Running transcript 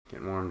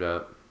Getting warmed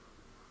up.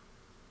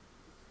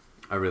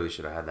 I really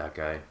should have had that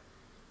guy.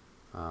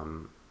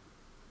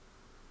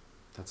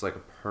 That's like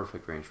a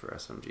perfect range for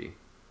SMG.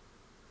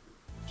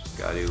 Just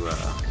gotta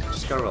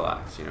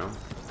relax, you know?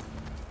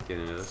 Get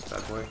into this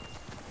bad boy.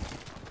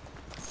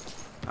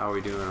 How are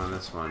we doing on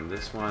this one?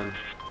 This one,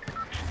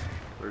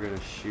 we're gonna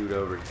shoot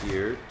over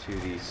here to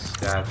the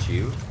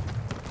statue.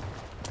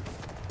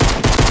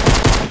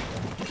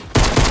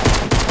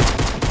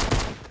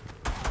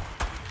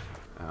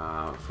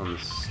 From the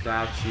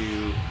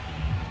statue,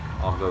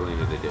 I'll go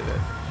into the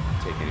divot.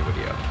 Take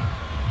anybody out.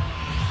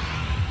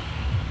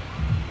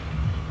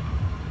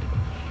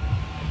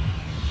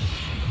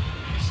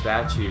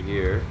 Statue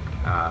here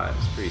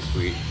is pretty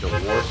sweet. The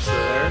warps are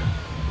there,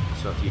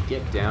 so if you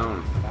get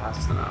down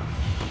fast enough,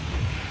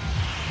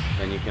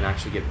 then you can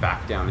actually get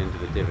back down into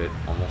the divot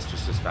almost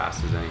just as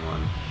fast as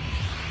anyone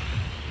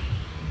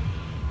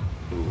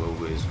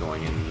who is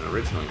going in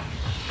originally.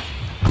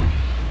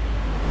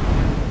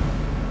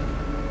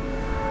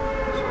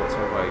 So let's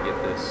hope I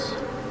get this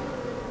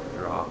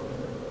drop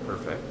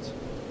perfect.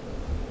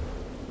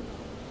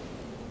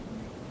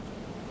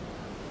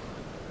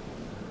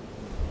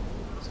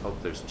 Hope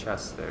there's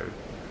chests there.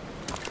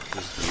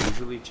 There's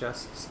usually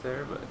chests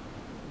there, but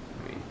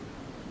I mean,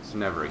 it's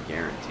never a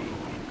guarantee.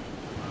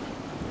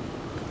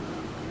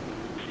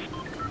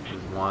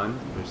 There's one,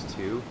 there's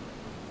two.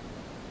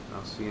 I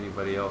don't see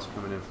anybody else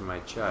coming in from my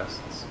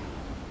chests.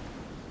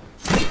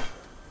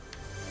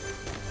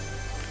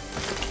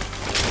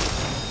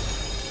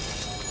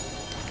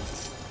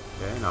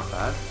 Okay, not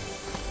bad.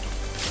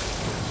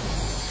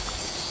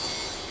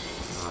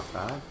 Not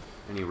bad.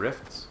 Any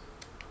rifts?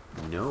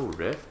 No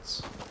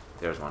rifts.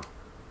 There's one.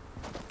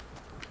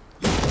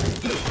 And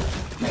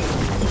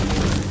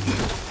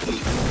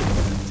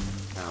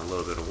a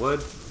little bit of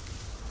wood.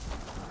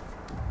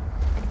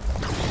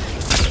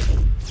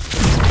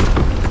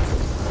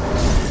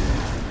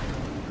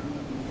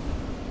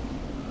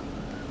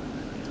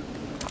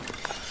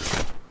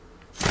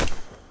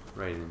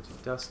 Right into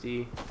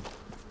Dusty.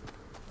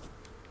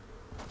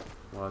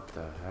 What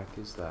the heck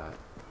is that?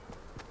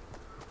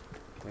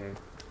 Okay,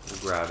 we'll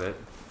grab it.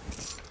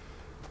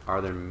 Are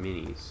there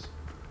minis?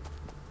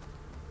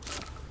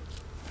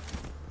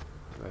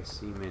 Do I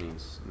see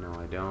minis? No,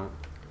 I don't.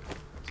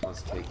 So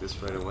let's take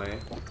this right away.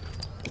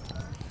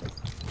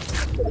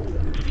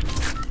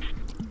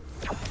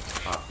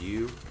 Pop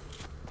you.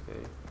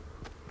 Okay.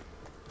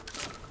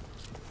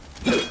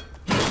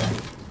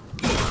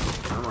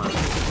 Come on.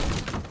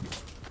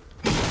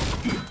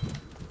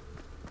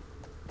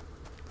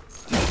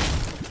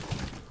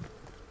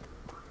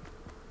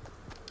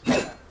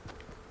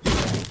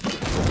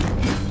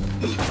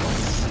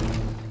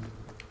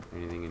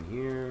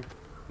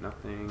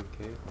 Nothing.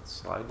 Okay, let's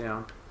slide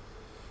down.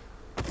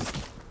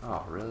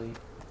 Oh, really? Is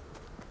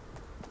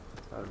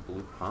that a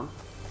blue pump?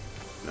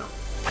 No.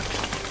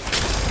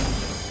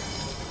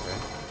 Okay.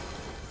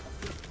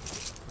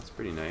 That's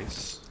pretty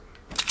nice.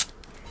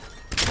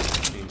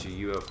 Change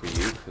you out for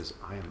you, because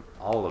I am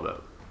all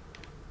about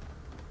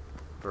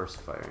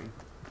burst firing.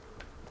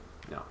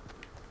 No.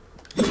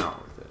 Not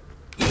worth it.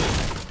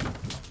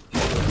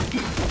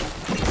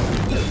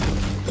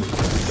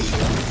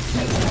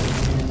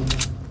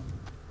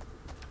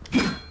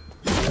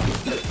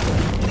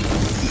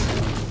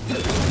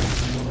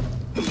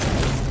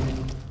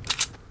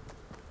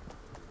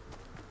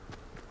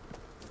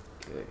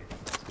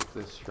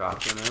 This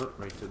shotgun out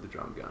right to the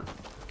drum gun.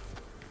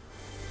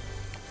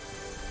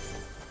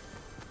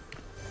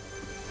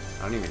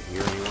 I don't even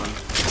hear anyone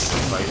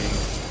fighting.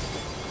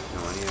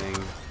 No anything.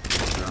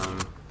 Drum.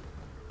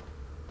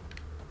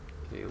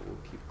 Okay,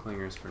 we'll keep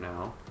clingers for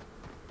now.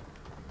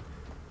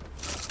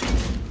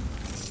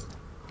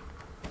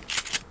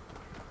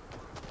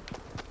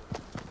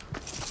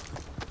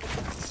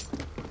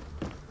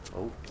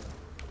 Oh.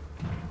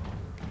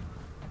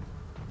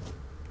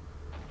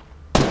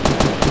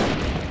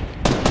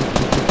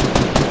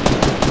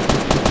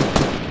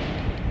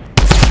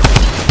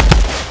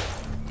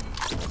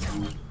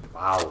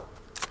 Wow.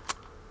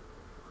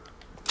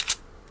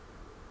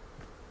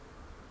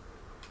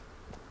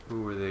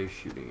 Who were they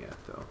shooting at,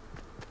 though?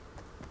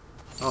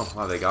 Oh,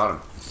 wow, they got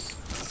him.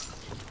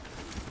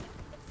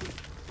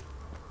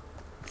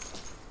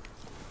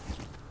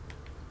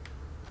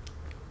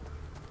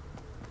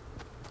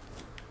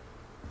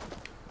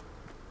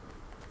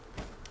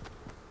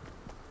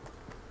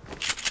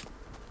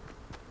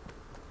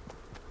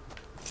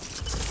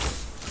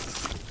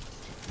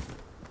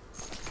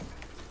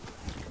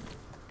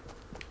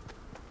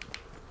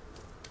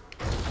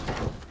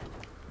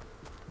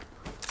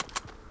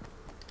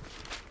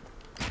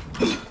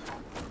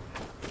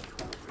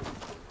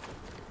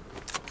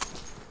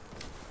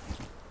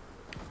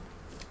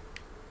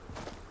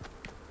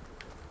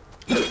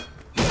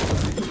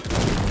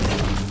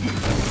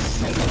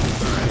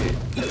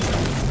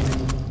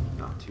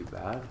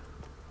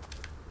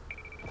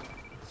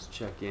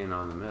 Check in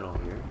on the middle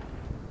here.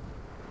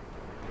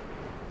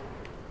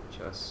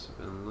 Chests have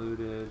been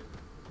looted.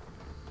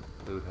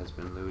 Loot has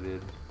been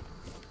looted.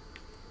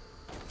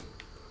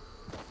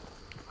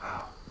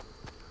 Wow.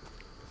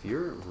 If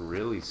you're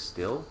really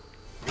still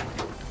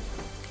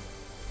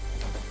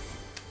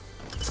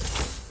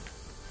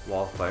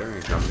while firing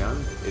a drum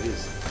gun, it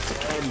is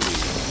deadly.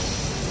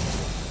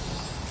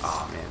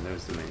 Ah, man,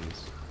 there's the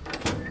minis.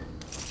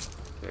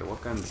 Okay, what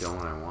gun don't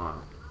I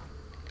want?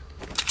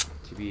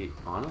 To be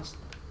honest,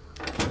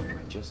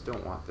 I just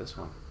don't want this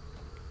one.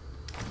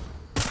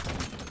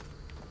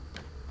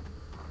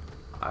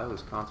 I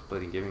was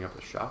contemplating giving up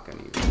a shotgun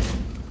even.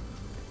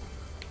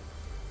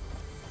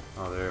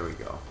 Oh, there we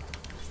go.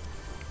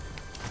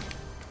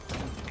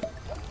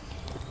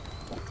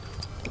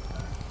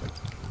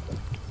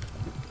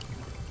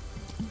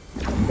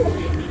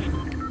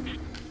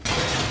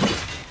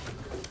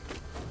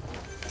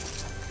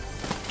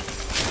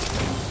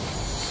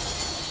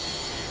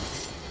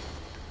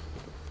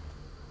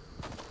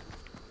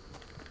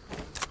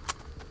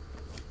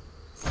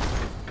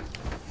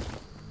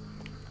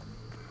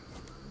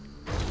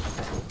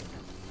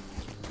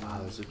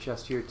 There's a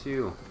chest here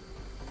too.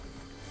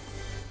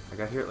 I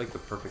got here at like the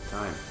perfect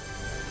time.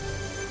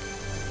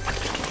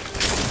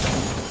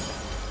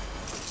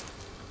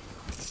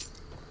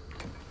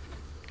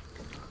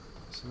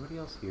 Is somebody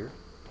else here?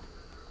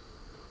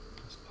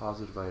 I was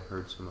positive I had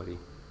heard somebody.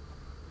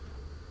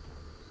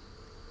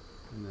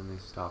 And then they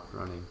stopped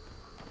running.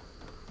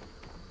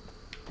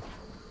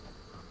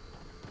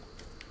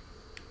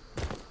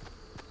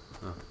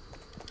 Huh.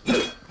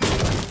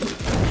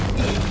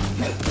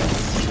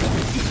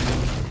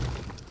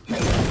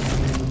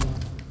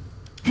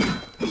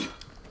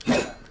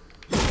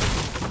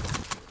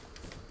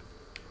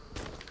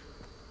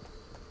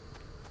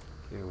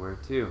 Where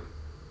to?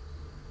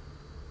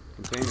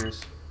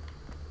 Containers.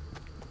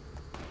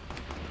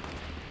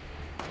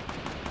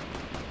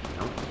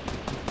 Nope,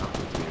 not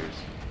containers.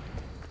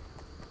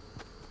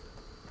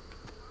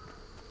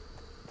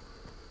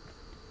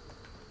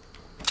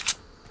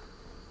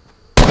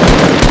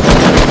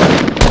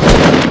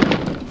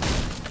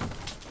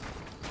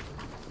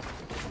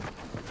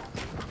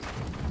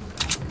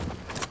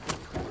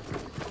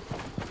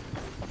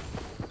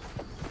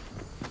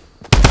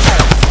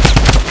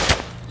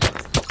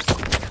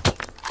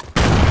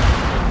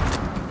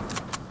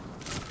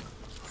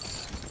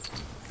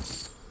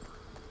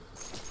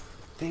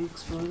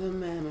 Thanks for the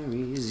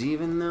memories,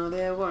 even though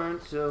they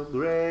weren't so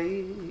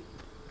great.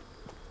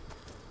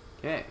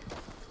 Okay.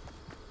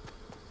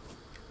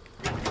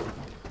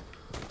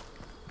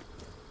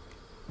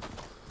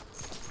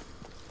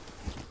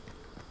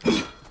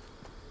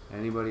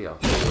 Anybody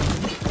else?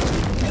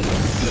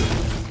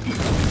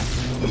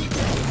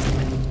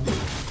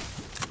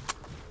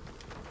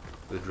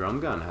 The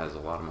drum gun has a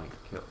lot of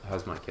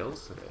my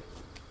kills today.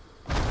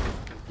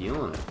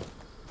 Feeling it.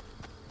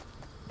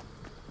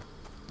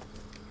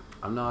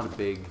 I'm not a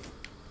big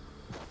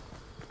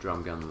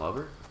drum gun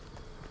lover,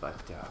 but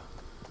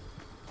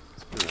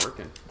it's been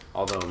working.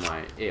 Although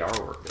my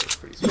AR work there is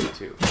pretty sweet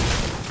too.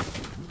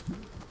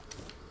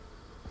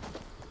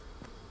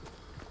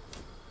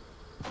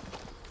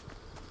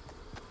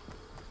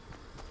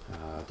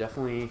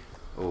 Definitely,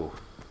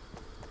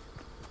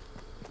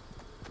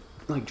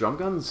 like drum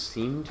guns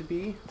seem to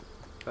be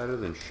better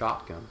than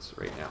shotguns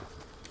right now.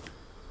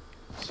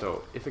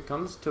 So if it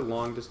comes to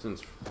long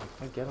distance,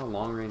 if I get a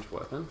long range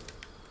weapon,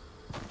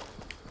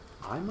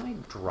 I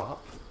might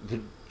drop the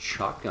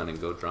shotgun and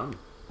go drum.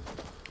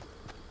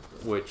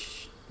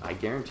 Which, I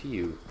guarantee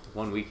you,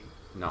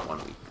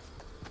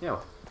 yeah,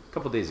 a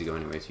couple days ago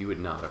anyways, you would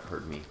not have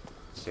heard me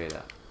say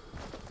that.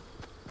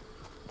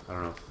 I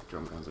don't know if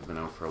drum guns have been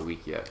out for a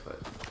week yet, but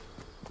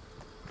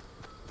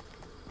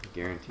I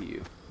guarantee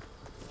you.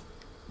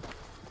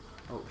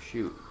 Oh,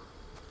 shoot.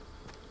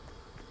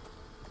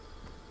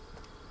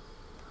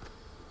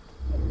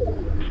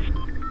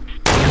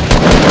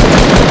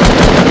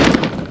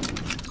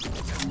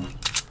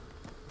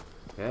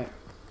 Okay.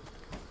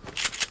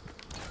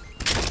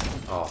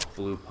 Oh,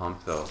 blue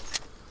pump though.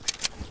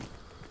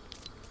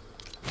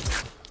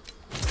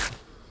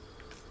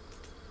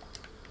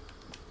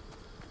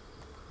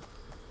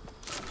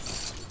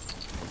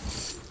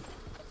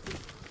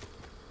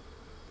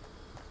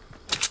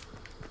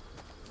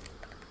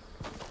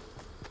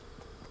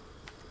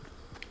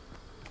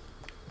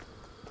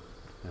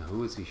 Now,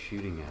 who is he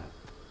shooting at?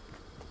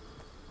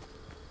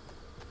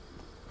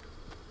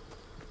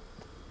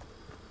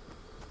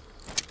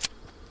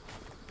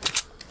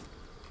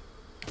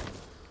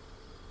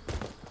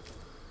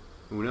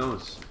 Who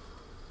knows?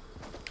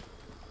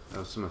 That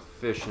was some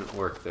efficient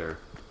work there.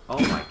 Oh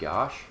my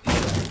gosh.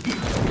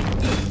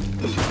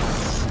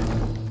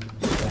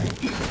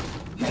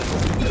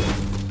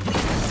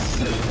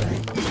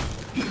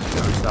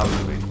 Never stop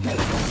moving.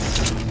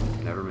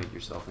 Never make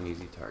yourself an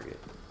easy target.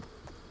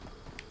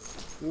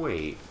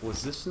 Wait,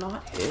 was this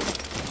not hit?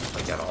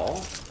 Like at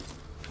all?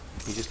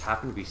 He just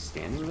happened to be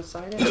standing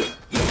beside it?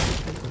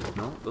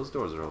 No, those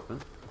doors are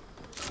open.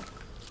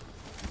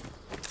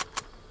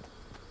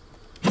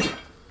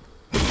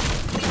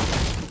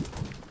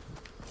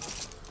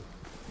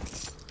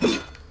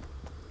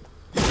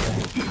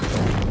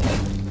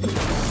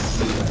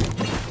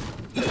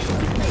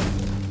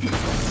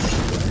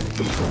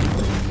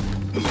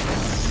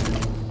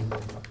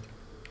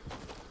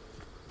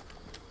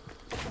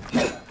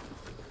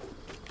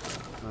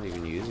 Not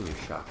even using a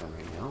shotgun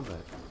right now, but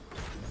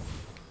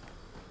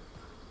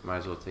might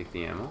as well take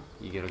the ammo.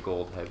 You get a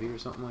gold heavy or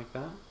something like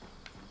that.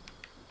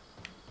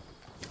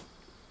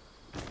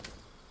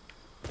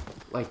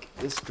 Like,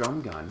 this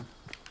drum gun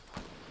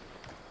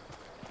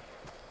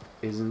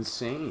is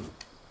insane.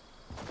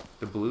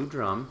 The blue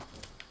drum.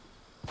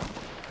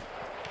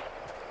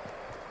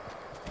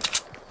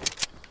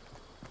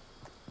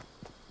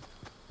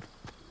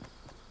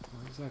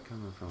 Where's that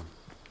coming from?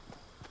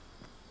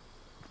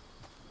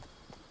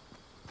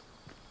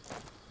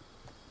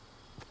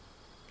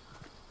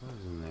 What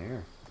is in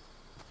there?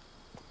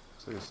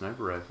 Looks like a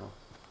sniper rifle.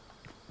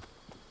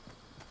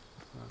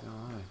 Not gonna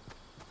lie.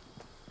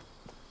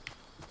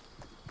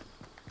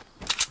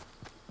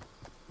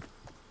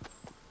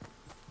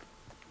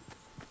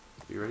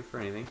 Be ready for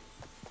anything.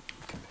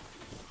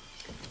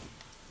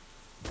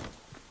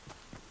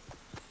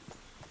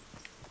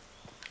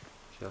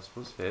 Chest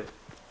was hit.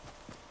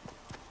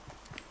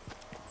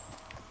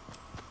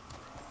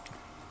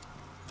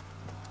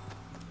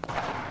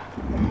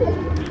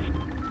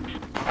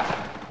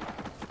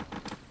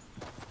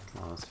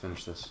 Come on, let's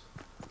finish this.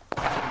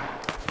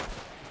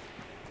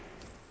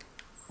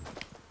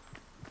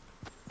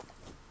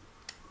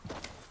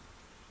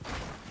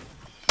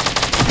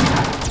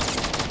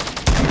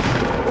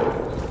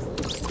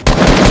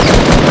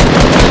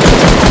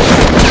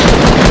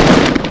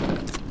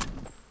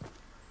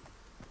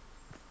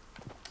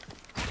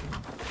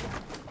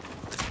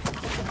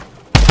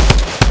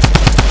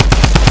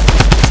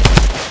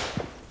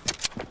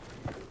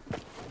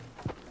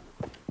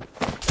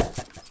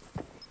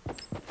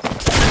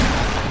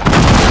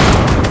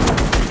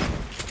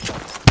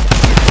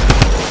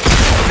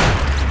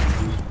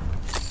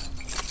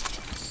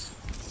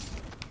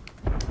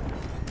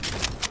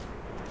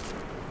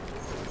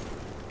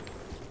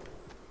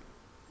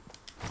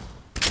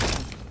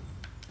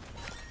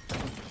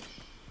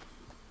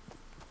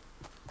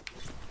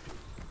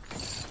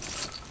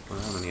 I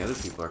wonder how many other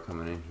people are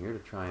coming in here to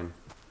try and...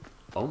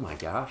 Oh my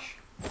gosh.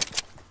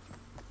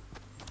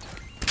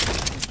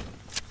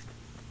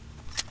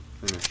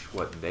 Finish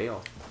what they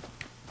all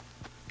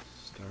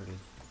started.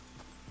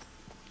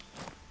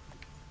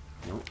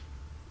 Nope.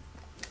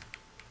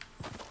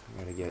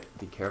 I gotta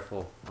be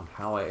careful on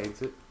how I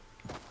exit.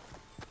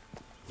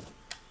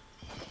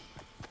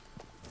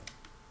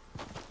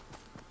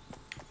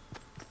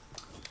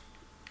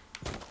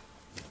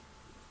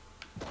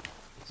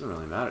 Doesn't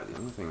really matter. The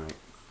only thing, like...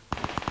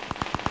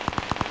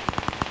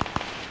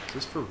 Is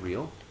this for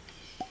real?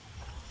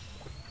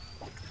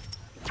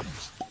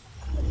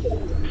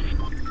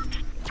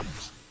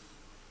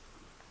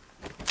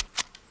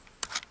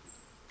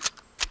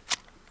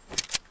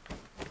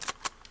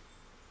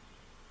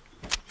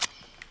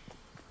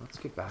 Let's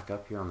get back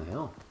up here on the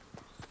hill.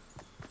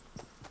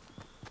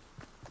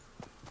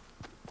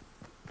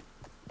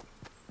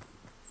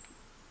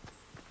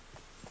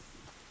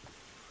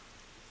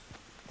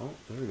 Oh,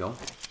 there we go.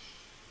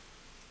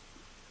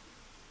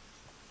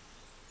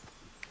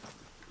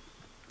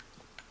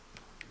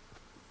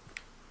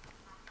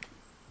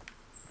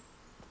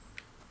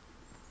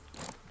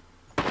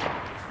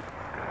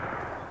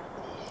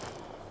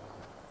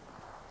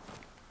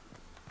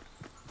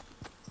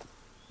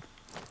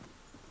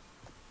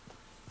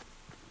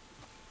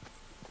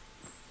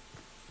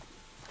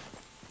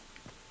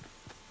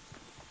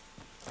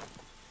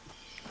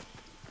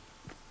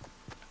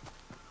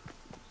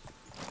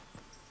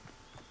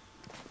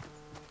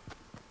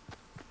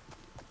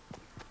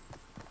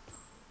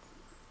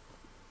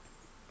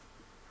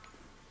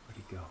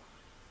 Go.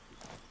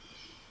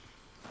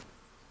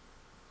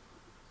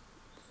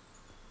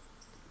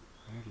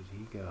 Where did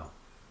he go?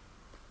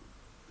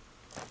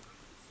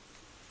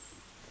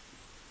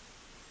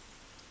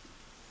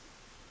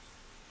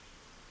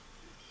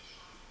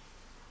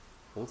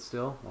 Hold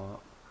still.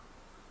 Well,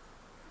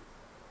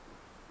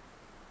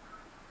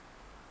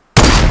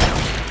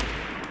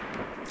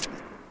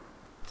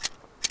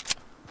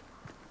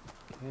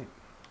 okay.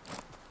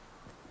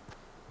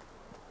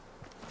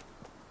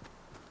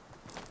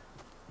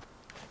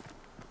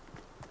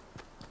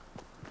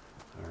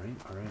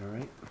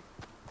 Alright.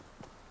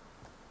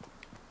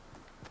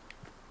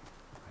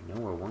 I know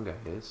where one guy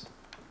is.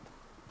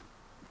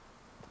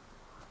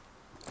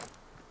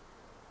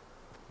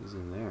 He's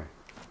in there.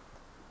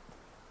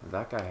 And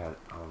that guy had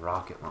a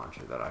rocket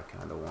launcher that I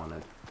kind of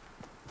wanted.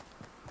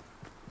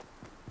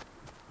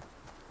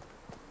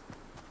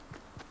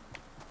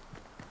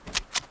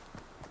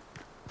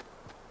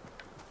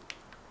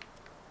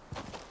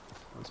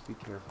 Let's be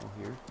careful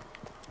here.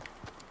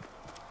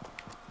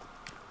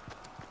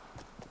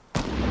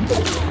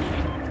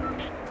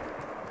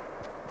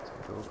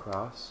 Go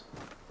across.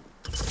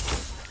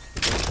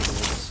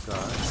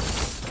 Sky.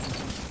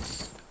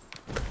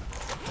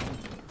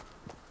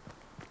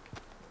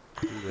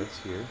 Do this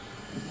here.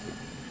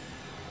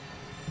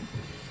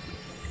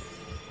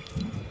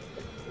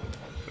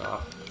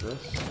 Drop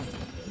this.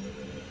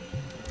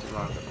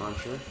 Rocket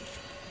launcher.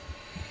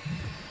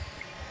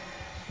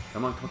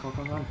 Come on, come on,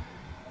 come on, come on.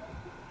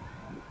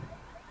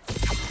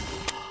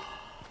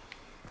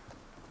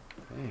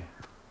 Hey.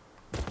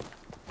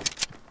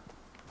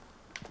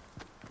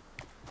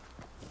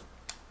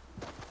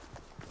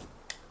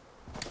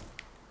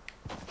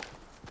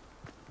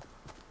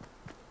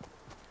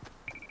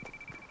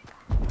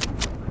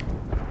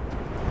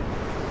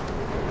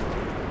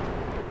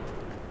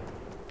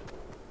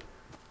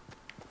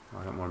 Oh,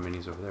 I got more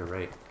minis over there,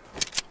 right?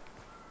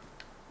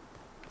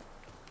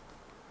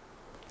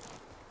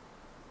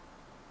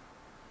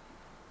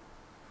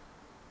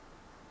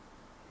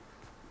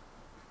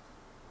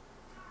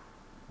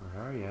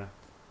 Where are ya?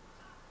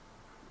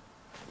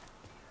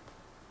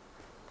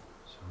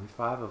 There's only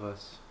 5 of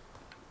us.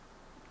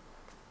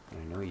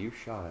 And I know you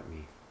shot at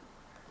me.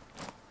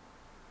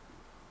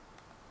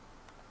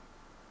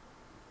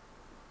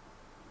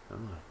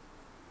 Come on.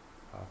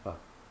 Papa.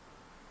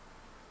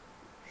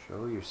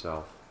 Show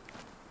yourself.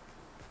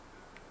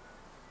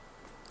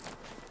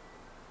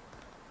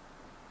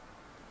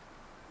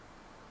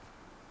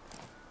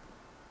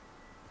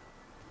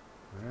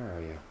 Where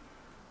are you?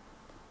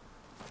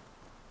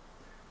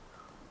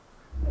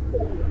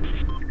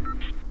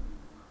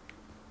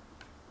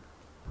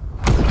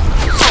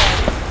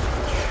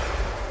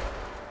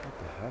 What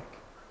the heck?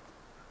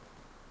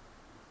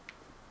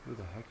 Who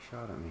the heck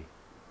shot at me?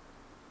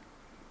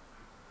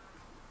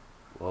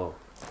 Whoa.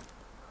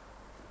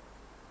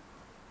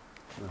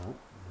 No,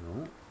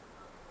 no.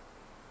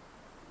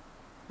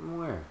 From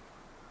where?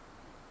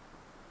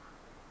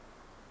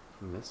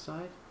 From this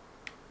side?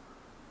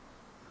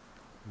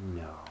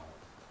 No.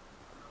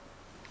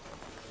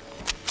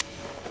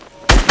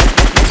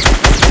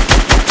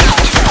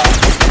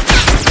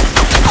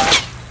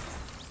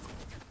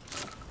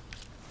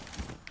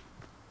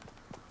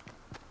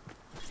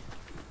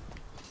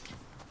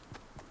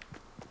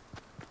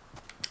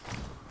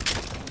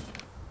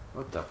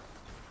 What the?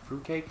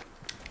 Fruitcake?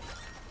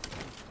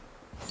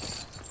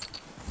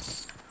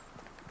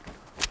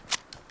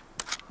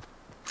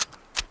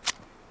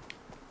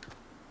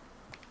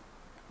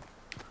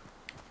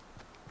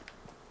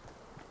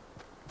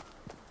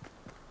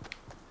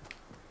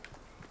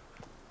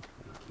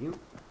 Thank you.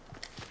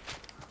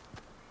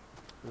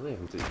 Really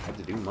haven't had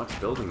to do much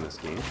building this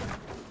game.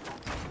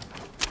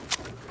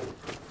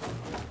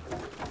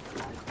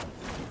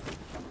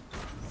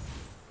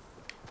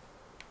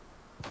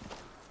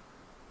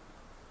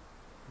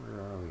 Where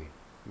are we?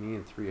 Me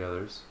and 3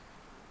 others.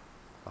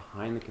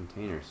 Behind the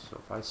containers. So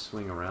if I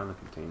swing around the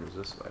containers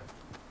this way.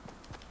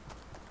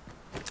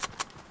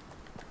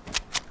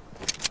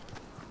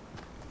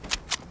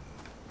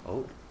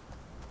 Oh.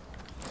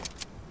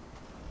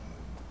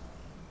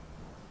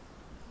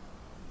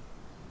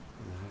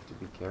 I have to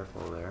be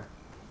careful there.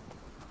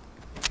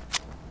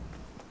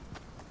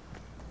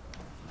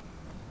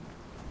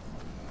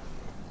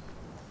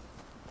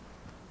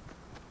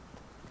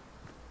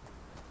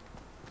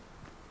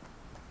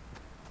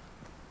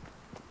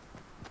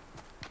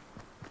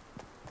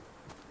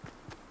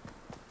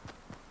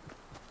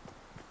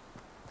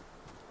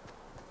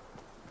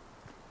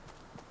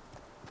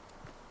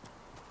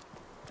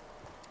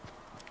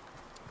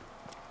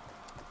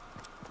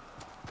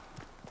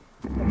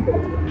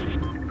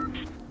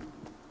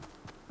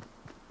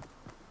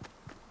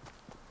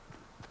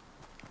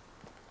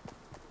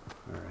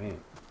 Alright.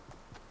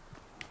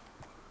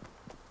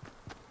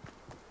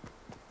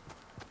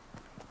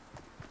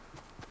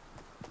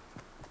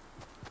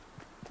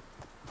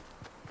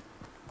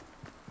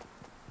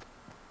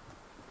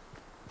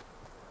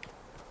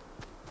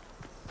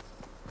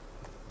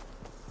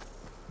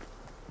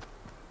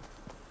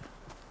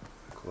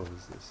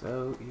 Close this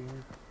out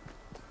here.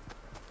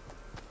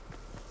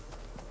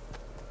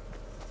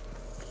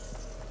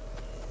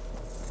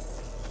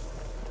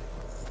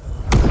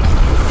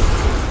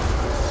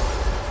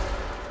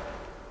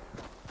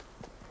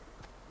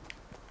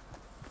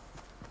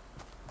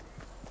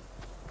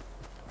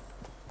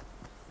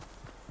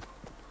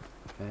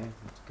 Okay,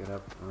 let's get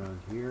up around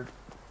here.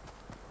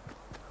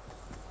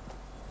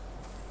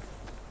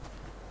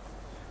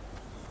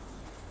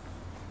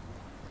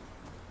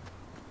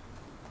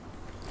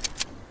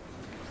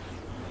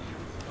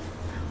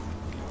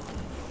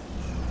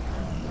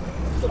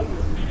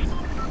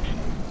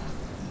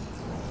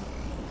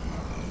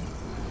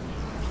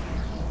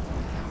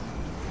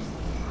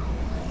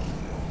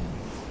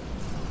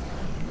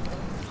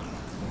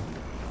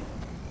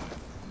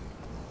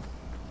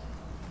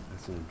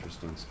 That's an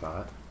interesting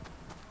spot.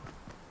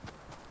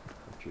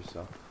 Put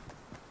yourself.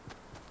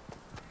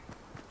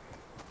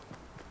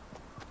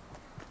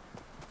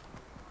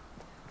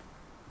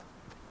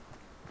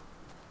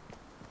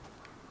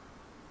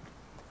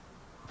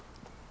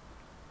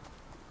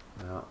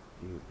 Well,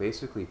 you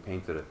basically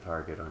painted a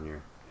target on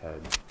your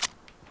head.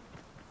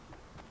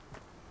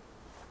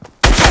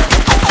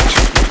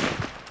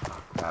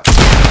 Oh, crap.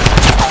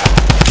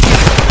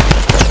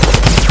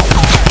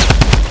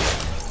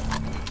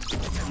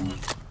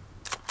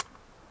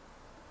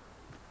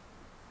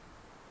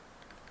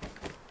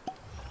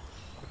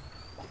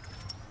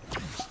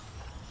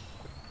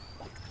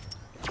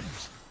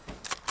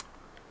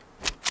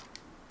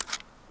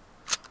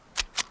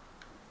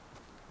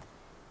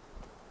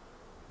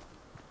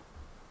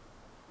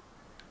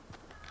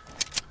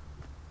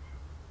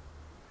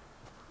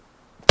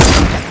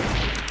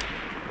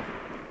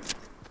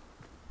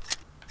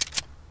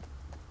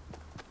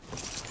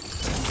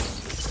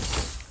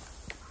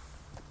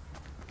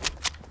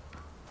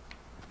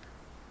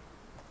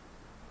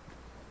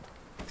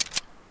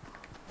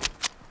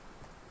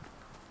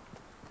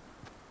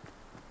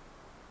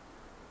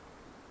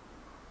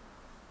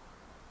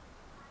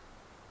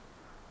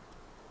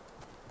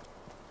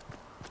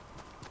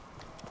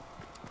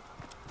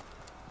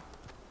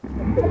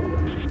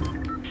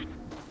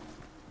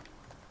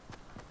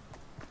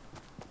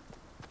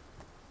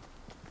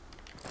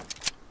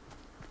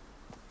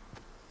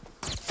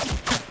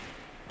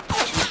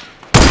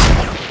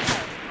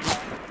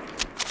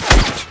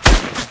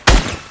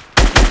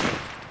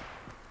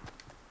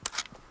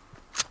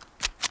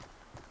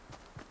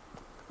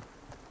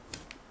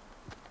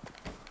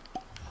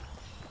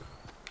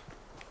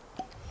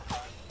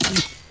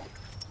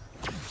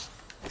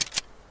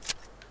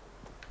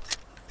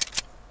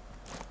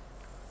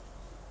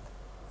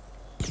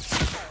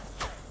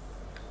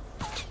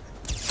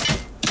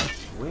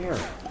 Where?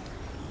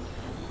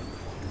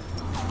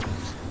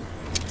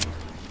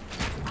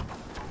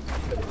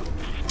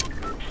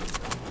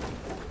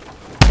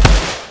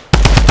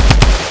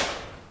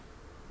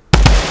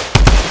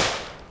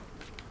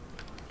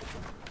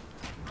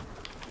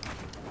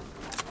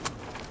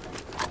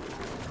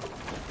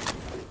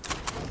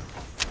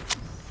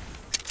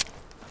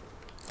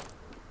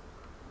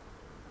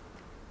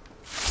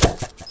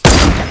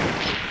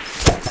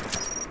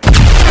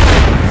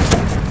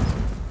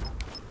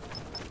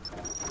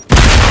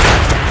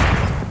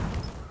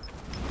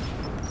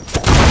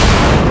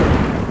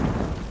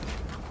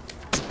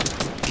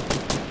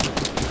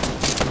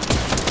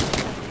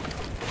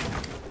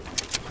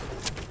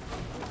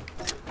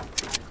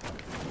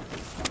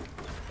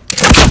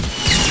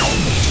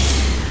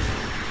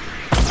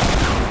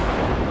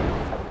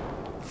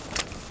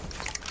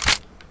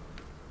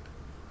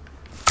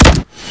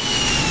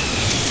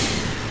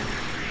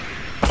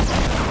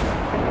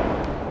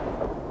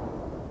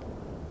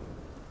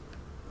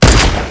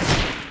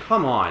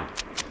 Come on.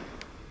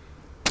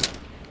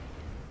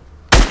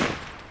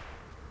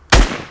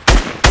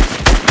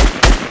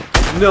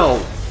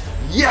 No.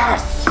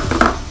 Yes!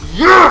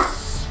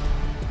 Yes!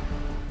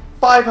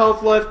 5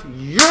 health left.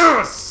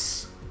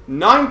 Yes!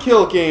 9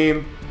 kill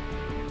game.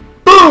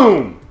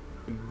 Boom!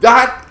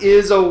 That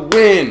is a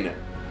win.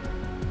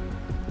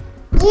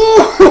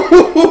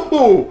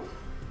 Ooh!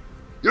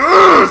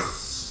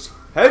 Yes!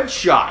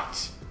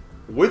 Headshot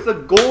with a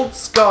gold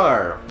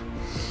scar.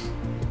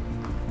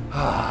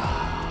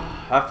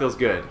 That feels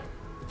good.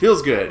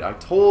 Feels good. I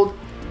told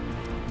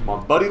my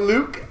buddy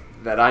Luke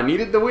that I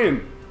needed the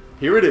win.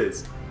 Here it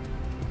is.